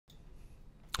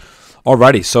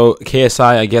Alrighty, so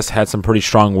KSI, I guess, had some pretty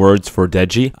strong words for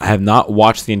Deji. I have not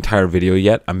watched the entire video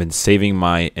yet. I've been saving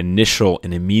my initial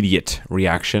and immediate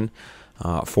reaction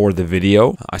for the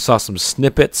video. I saw some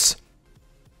snippets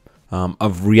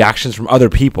of reactions from other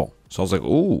people. So I was like,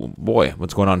 ooh, boy,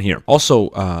 what's going on here? Also,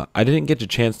 I didn't get a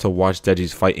chance to watch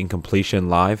Deji's fight in completion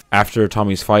live. After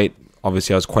Tommy's fight,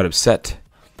 obviously I was quite upset.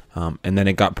 And then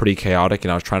it got pretty chaotic,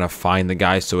 and I was trying to find the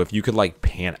guy. So if you could like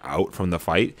pan out from the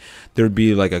fight, there'd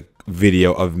be like a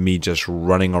video of me just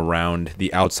running around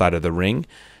the outside of the ring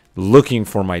looking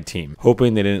for my team,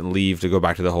 hoping they didn't leave to go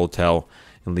back to the hotel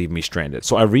and leave me stranded.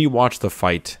 So I rewatched the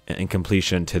fight in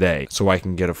completion today so I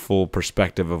can get a full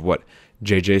perspective of what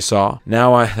JJ saw.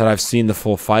 Now that I've seen the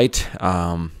full fight,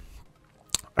 I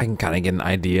can kind of get an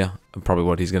idea of probably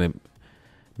what he's going to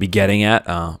be getting at,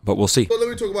 but we'll see. So let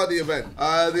me talk about the event.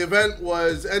 The event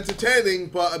was entertaining,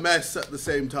 but a mess at the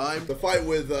same time. The fight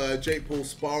with Jake Paul's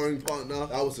sparring partner,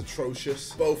 that was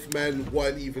atrocious. Both men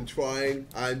weren't even trying,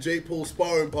 and Jake Paul's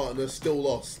sparring partner still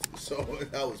lost. So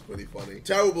that was pretty funny.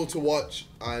 Terrible to watch,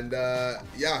 and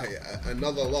yeah,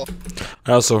 another loss.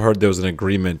 I also heard there was an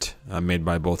agreement made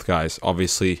by both guys.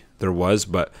 Obviously, there was,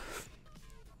 but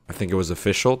I think it was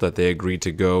official that they agreed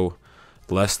to go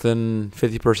less than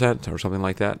 50% or something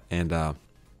like that, and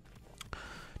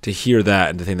to hear that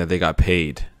and to think that they got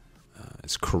paid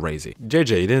is crazy.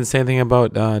 JJ, you didn't say anything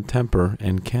about Temper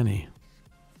and Kenny.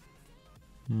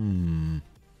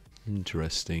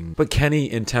 Interesting. But Kenny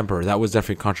and Temper, that was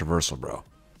definitely controversial, bro.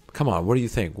 Come on, what do you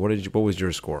think? What was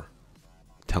your score?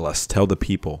 Tell us, tell the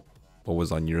people what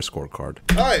was on your scorecard.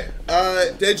 All right,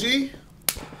 Deji,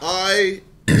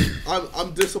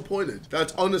 I'm disappointed.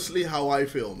 That's honestly how I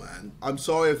feel, man. I'm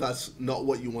sorry if that's not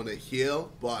what you want to hear,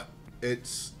 but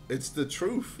it's the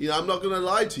truth. You know, I'm not gonna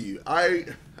lie to you. I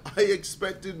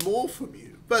expected more from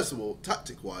you. First of all,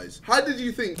 tactic-wise, how did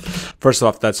you think? First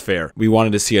off, that's fair. We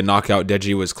wanted to see a knockout.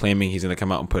 Deji was claiming he's gonna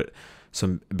come out and put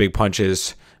some big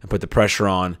punches and put the pressure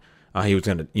on. He was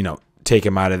gonna, you know, take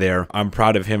him out of there. I'm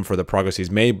proud of him for the progress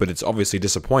he's made, but it's obviously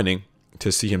disappointing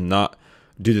to see him not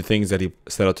do the things that he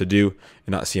set out to do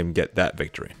and not see him get that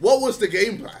victory. What was the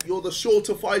game plan? You're the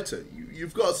shorter fighter.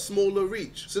 You've got a smaller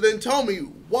reach. So then tell me,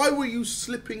 why were you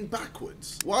slipping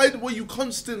backwards? Why were you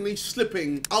constantly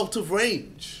slipping out of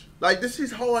range? Like, this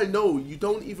is how I know you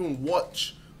don't even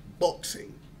watch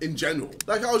boxing in general.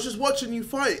 Like, I was just watching you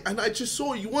fight, and I just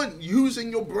saw you weren't using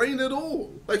your brain at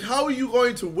all. Like, how are you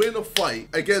going to win a fight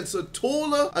against a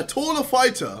taller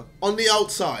fighter on the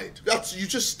outside? You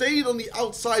just stayed on the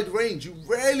outside range. You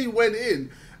rarely went in,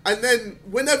 and then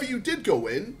whenever you did go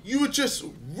in, you would just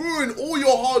ruin all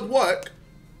your hard work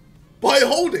by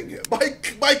holding him,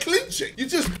 by clinching.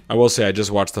 I will say I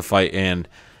just watched the fight, and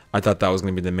I thought that was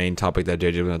going to be the main topic that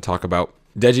JJ was going to talk about.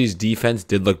 Deji's defense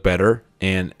did look better,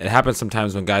 and it happens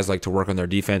sometimes when guys like to work on their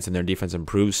defense and their defense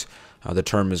improves. The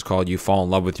term is called you fall in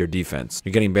love with your defense.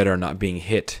 You're getting better at not being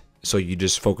hit, so you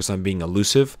just focus on being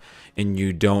elusive, and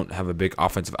you don't have a big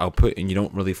offensive output, and you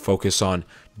don't really focus on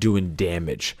doing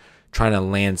damage, trying to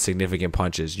land significant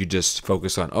punches. You just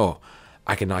focus on, oh,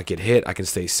 I cannot get hit, I can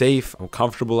stay safe, I'm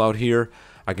comfortable out here,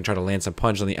 I can try to land some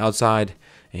punch on the outside,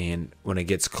 and when it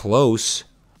gets close,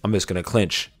 I'm just going to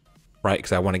clinch. Right,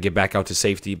 because I want to get back out to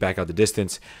safety, back out the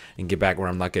distance, and get back where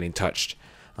I'm not getting touched.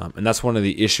 And that's one of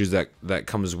the issues that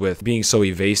comes with being so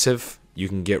evasive. You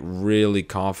can get really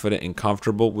confident and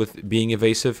comfortable with being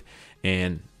evasive,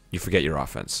 and you forget your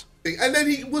offense. And then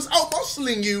he was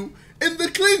out-muscling you in the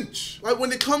clinch. Like,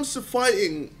 when it comes to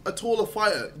fighting a taller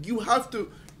fighter, you have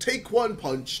to take one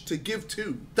punch to give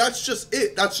two. That's just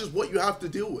it. That's just what you have to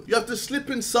deal with. You have to slip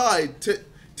inside to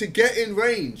get in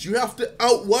range. You have to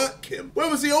outwork him. Where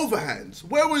was the overhands?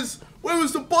 Where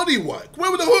was the body work? Where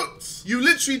were the hooks? You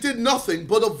literally did nothing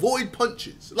but avoid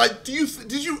punches. Like,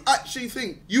 did you actually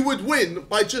think you would win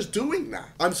by just doing that?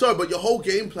 I'm sorry, but your whole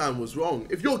game plan was wrong.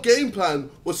 If your game plan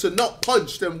was to not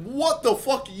punch, then what the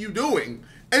fuck are you doing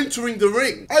entering the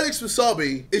ring? Alex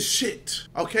Wasabi is shit,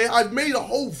 okay? I've made a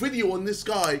whole video on this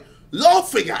guy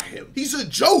laughing at him. He's a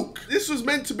joke. This was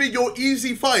meant to be your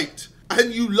easy fight,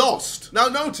 and you lost. Now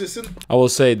notice. I will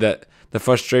say that the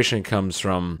frustration comes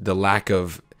from the lack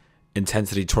of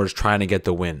intensity towards trying to get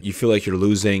the win. You feel like you're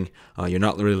losing. You're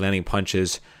not really landing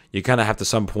punches. You kind of have to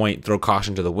some point throw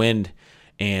caution to the wind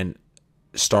and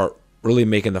start really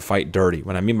making the fight dirty.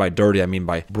 When I mean by dirty, I mean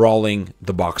by brawling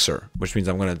the boxer, which means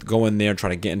I'm going to go in there and try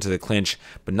to get into the clinch,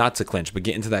 but not to clinch, but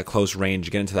get into that close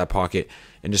range, get into that pocket,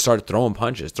 and just start throwing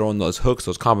punches, throwing those hooks,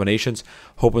 those combinations,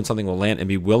 hoping something will land, and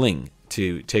be willing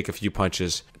to take a few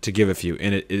punches to give a few.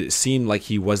 And it seemed like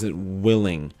he wasn't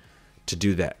willing to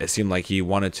do that. It seemed like he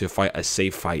wanted to fight a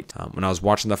safe fight. When I was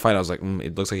watching the fight, I was like,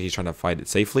 it looks like he's trying to fight it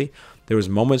safely. There was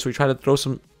moments where he tried to throw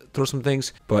some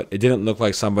things, but it didn't look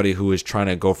like somebody who was trying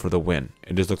to go for the win.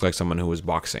 It just looked like someone who was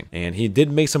boxing. And he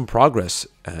did make some progress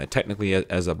technically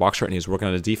as a boxer, and he was working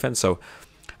on his defense. So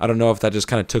I don't know if that just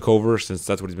kind of took over, since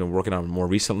that's what he's been working on more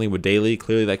recently with Daly.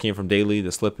 Clearly that came from Daly,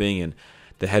 the slipping and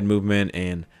the head movement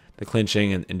and the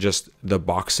clinching and just the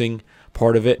boxing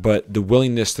part of it. But the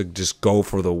willingness to just go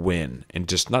for the win, and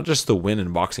just not just the win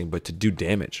in boxing, but to do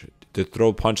damage, to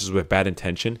throw punches with bad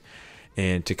intention,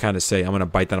 and to kind of say, I'm going to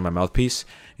bite down on my mouthpiece,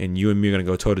 and you and me are going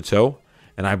to go toe-to-toe,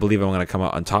 and I believe I'm going to come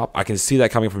out on top. I can see that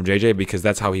coming from JJ, because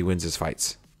that's how he wins his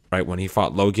fights, right? When he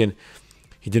fought Logan,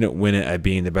 he didn't win it at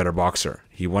being the better boxer.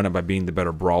 He won it by being the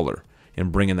better brawler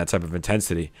and bringing that type of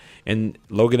intensity. And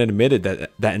Logan admitted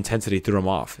that that intensity threw him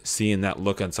off, seeing that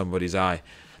look on somebody's eye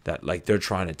that like they're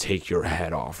trying to take your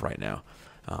head off right now.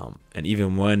 And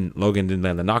even when Logan didn't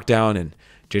land the knockdown and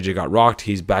JJ got rocked,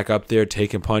 he's back up there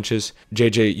taking punches.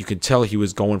 JJ, you could tell he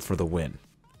was going for the win,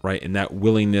 right? And that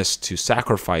willingness to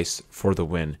sacrifice for the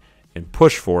win and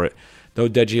push for it. Though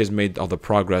Deji has made all the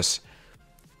progress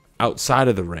outside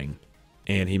of the ring,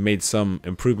 and he made some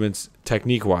improvements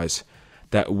technique-wise,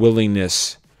 that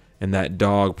willingness and that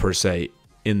dog per se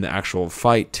in the actual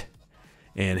fight,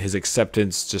 and his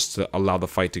acceptance just to allow the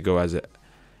fight to go as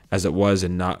it was,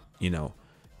 and not,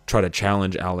 try to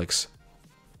challenge Alex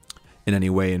in any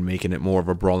way and making it more of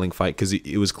a brawling fight, because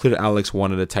it was clear Alex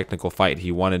wanted a technical fight.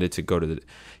 He wanted it to go to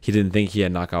he didn't think he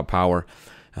had knockout power.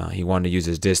 He wanted to use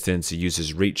his distance, use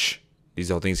his reach. These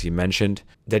are all things he mentioned.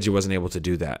 Deji wasn't able to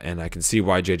do that, and I can see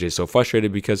why JJ is so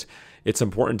frustrated, because it's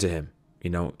important to him.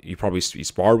 You probably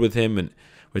sparred with him and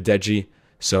with Deji,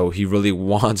 so he really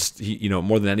wants,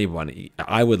 more than anyone.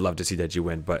 I would love to see Deji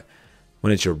win, but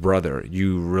when it's your brother,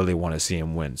 you really want to see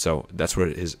him win. So that's where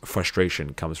his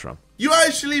frustration comes from. You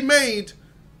actually made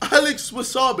Alex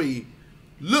Wasabi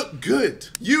look good.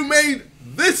 You made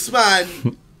this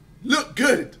man look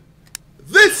good.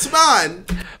 This man.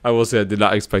 I will say I did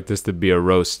not expect this to be a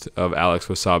roast of Alex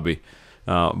Wasabi.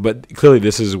 But clearly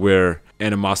this is where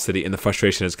animosity and the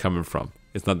frustration is coming from.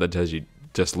 It's not that Deji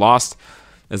just lost.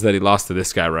 It's that he lost to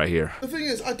this guy right here. The thing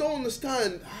is, I don't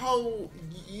understand how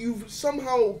you've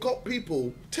somehow got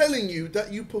people telling you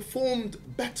that you performed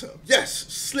better. Yes,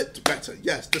 slipped better.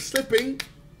 Yes, the slipping,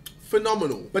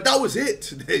 phenomenal. But that was it,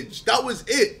 Deji. That was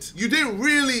it. You didn't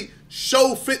really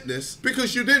show fitness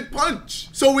because you didn't punch.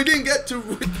 So we didn't get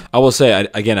to... I will say,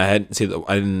 I didn't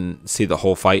see the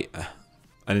whole fight.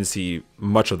 I didn't see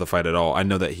much of the fight at all. I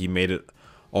know that he made it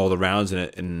all the rounds,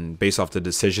 and based off the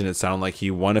decision, it sounded like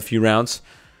he won a few rounds.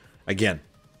 Again,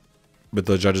 what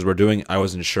the judges were doing, I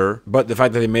wasn't sure. But the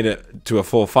fact that he made it to a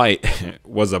full fight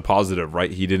was a positive,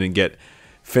 right? He didn't get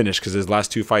finished, because his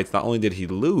last two fights, not only did he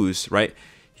lose, right?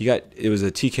 It was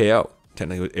a TKO.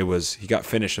 Technically, he got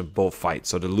finished in both fights.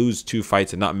 So to lose two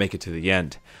fights and not make it to the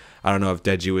end, I don't know if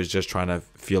Deji was just trying to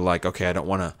feel like, okay, I don't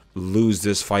want to lose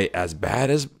this fight as bad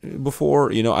as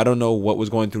before. I don't know what was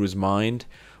going through his mind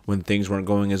when things weren't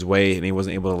going his way and he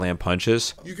wasn't able to land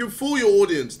punches. You can fool your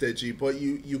audience, Deji, but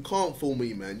you can't fool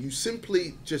me, man. You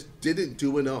simply just didn't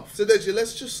do enough. So, Deji,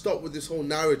 let's just stop with this whole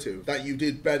narrative that you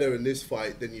did better in this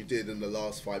fight than you did in the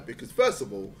last fight. Because first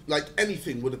of all, like,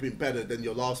 anything would have been better than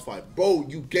your last fight. Bro,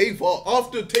 you gave up.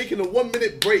 After taking a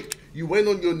 1-minute break, you went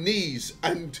on your knees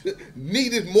and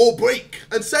needed more break.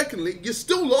 And secondly, you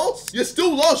still lost. You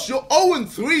still lost. You're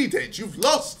 0-3, Deji. You've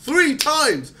lost 3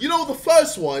 times.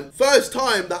 The first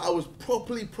time that I was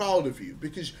properly proud of you,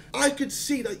 because I could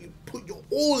see that you put your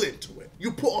all into it.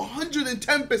 You put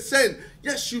 110%.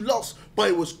 Yes, you lost, but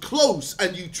it was close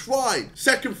and you tried.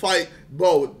 Second fight,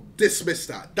 bro, dismiss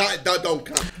that. That don't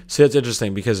count. See, that's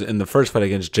interesting, because in the first fight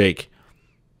against Jake,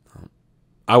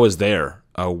 I was there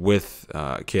with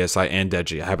KSI and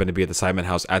Deji. I happened to be at the Simon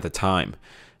house at the time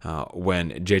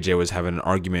when JJ was having an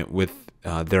argument with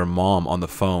their mom on the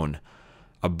phone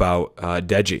about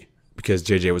Deji, because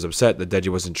JJ was upset that Deji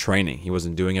wasn't training. He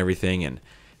wasn't doing everything, and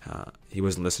he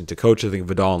wasn't listening to coach. I think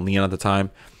Vidal and Leon at the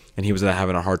time, and he was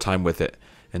having a hard time with it.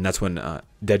 And that's when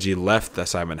Deji left the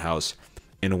Simon house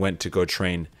and went to go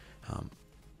train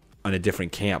on a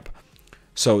different camp.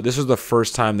 So this was the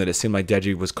first time that it seemed like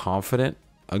Deji was confident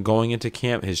going into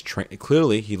camp.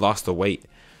 Clearly, he lost the weight.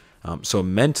 So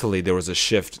mentally, there was a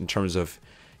shift in terms of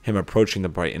him approaching the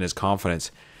fight and his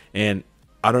confidence. And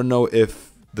I don't know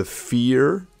if the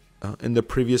fear in the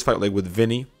previous fight, like with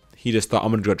Vinny, he just thought,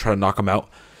 I'm going to try to knock him out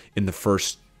in the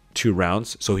first 2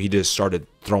 rounds. So he just started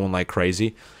throwing like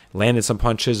crazy, landed some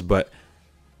punches, but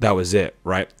that was it,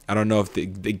 right? I don't know if the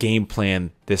game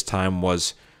plan this time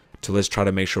was to let's try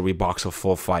to make sure we box a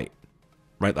full fight,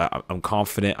 right? I'm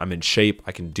confident. I'm in shape.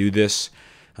 I can do this.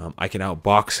 I can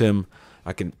outbox him.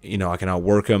 I can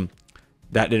outwork him.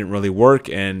 That didn't really work,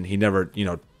 and he never,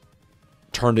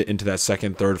 turned it into that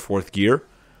second, third, fourth gear.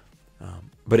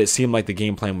 But it seemed like the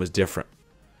game plan was different,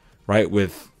 right?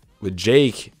 With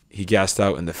Jake, he gassed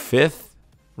out in the fifth,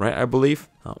 right? I believe.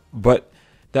 But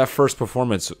that first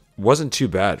performance wasn't too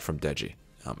bad from Deji.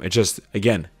 It just,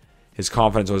 again, his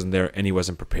confidence wasn't there and he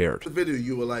wasn't prepared. The video,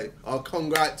 you were like, "Oh,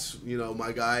 congrats,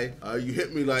 my guy. You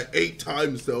hit me like 8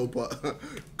 times though, but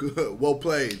good, well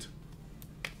played."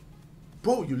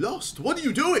 Bro, you lost. What are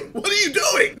you doing? What are you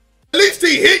doing? At least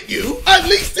he hit you. At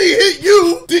least he hit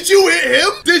you. Did you hit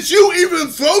him? Did you even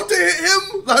throw to hit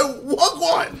him? Like,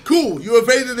 what? Cool, you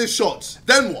evaded his shots.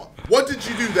 Then what? What did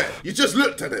you do then? You just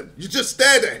looked at him. You just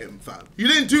stared at him, fam. You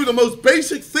didn't do the most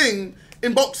basic thing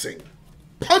in boxing.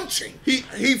 Punching. He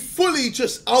fully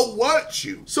just outworked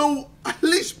you. So at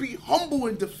least be humble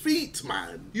in defeat,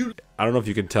 man. I don't know if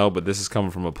you can tell, but this is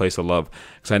coming from a place of love.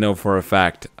 Because I know for a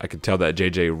fact, I could tell that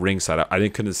JJ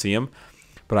ringside, couldn't see him,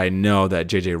 but I know that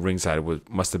JJ ringside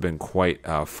must have been quite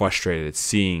frustrated at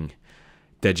seeing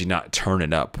Deji not turn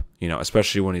it up,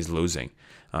 especially when he's losing.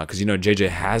 Because, JJ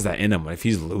has that in him. If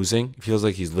he's losing, it feels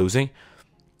like he's losing,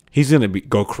 he's going to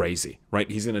go crazy, right?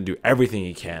 He's going to do everything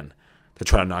he can to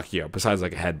try to knock you out, besides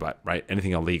like a headbutt, right?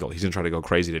 Anything illegal. He's going to try to go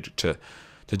crazy to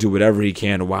do whatever he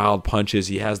can. Wild punches.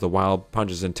 He has the wild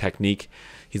punches and technique.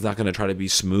 He's not going to try to be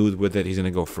smooth with it. He's going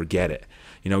to go forget it.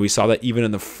 We saw that even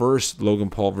in the first Logan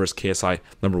Paul versus KSI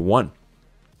 #1.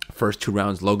 First 2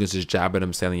 rounds, Logan's just jabbing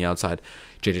him, standing outside.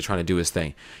 JJ trying to do his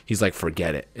thing. He's like,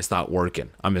 forget it. It's not working.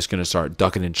 I'm just going to start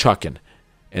ducking and chucking.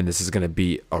 And this is going to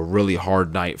be a really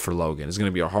hard night for Logan. It's going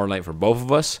to be a hard night for both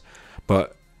of us,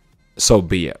 but so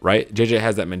be it, right? JJ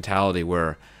has that mentality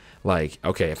where, like,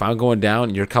 okay, if I'm going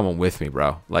down, you're coming with me,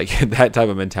 bro. Like, that type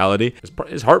of mentality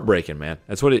is heartbreaking, man.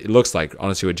 That's what it looks like,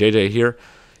 honestly, with JJ here.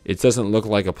 It doesn't look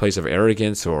like a place of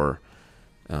arrogance or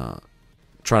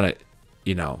trying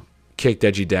to, kick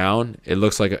Deji down. It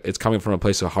looks like it's coming from a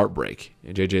place of heartbreak.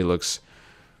 And JJ looks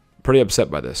pretty upset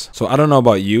by this. So I don't know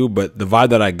about you, but the vibe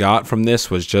that I got from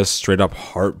this was just straight up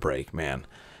heartbreak, man.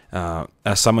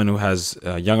 As someone who has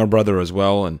a younger brother as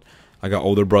well, and I got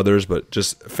older brothers, but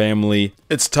just family,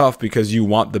 it's tough because you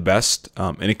want the best.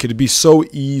 And it could be so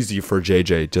easy for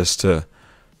JJ just to,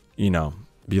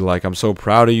 be like, I'm so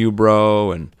proud of you,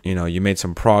 bro. And, you made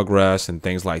some progress and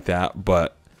things like that.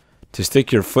 But to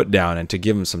stick your foot down and to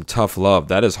give him some tough love,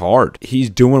 that is hard. He's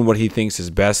doing what he thinks is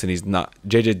best, and he's not.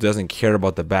 JJ doesn't care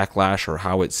about the backlash or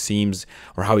how it seems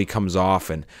or how he comes off,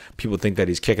 and people think that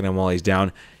he's kicking him while he's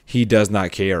down. He does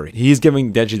not care. He's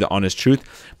giving Deji the honest truth,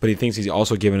 but he thinks he's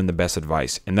also giving him the best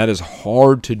advice, and that is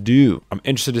hard to do. I'm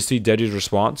interested to see Deji's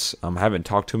response. I haven't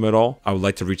talked to him at all. I would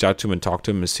like to reach out to him and talk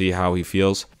to him and see how he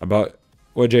feels about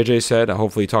what JJ said.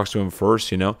 Hopefully he talks to him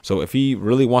first, So if he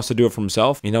really wants to do it for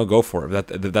himself, go for it.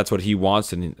 If that's what he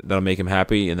wants and that'll make him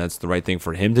happy and that's the right thing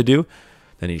for him to do,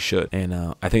 then he should.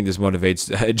 And I think this motivates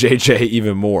JJ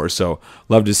even more. So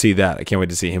love to see that. I can't wait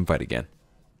to see him fight again.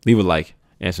 Leave a like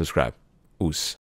and subscribe. Oos.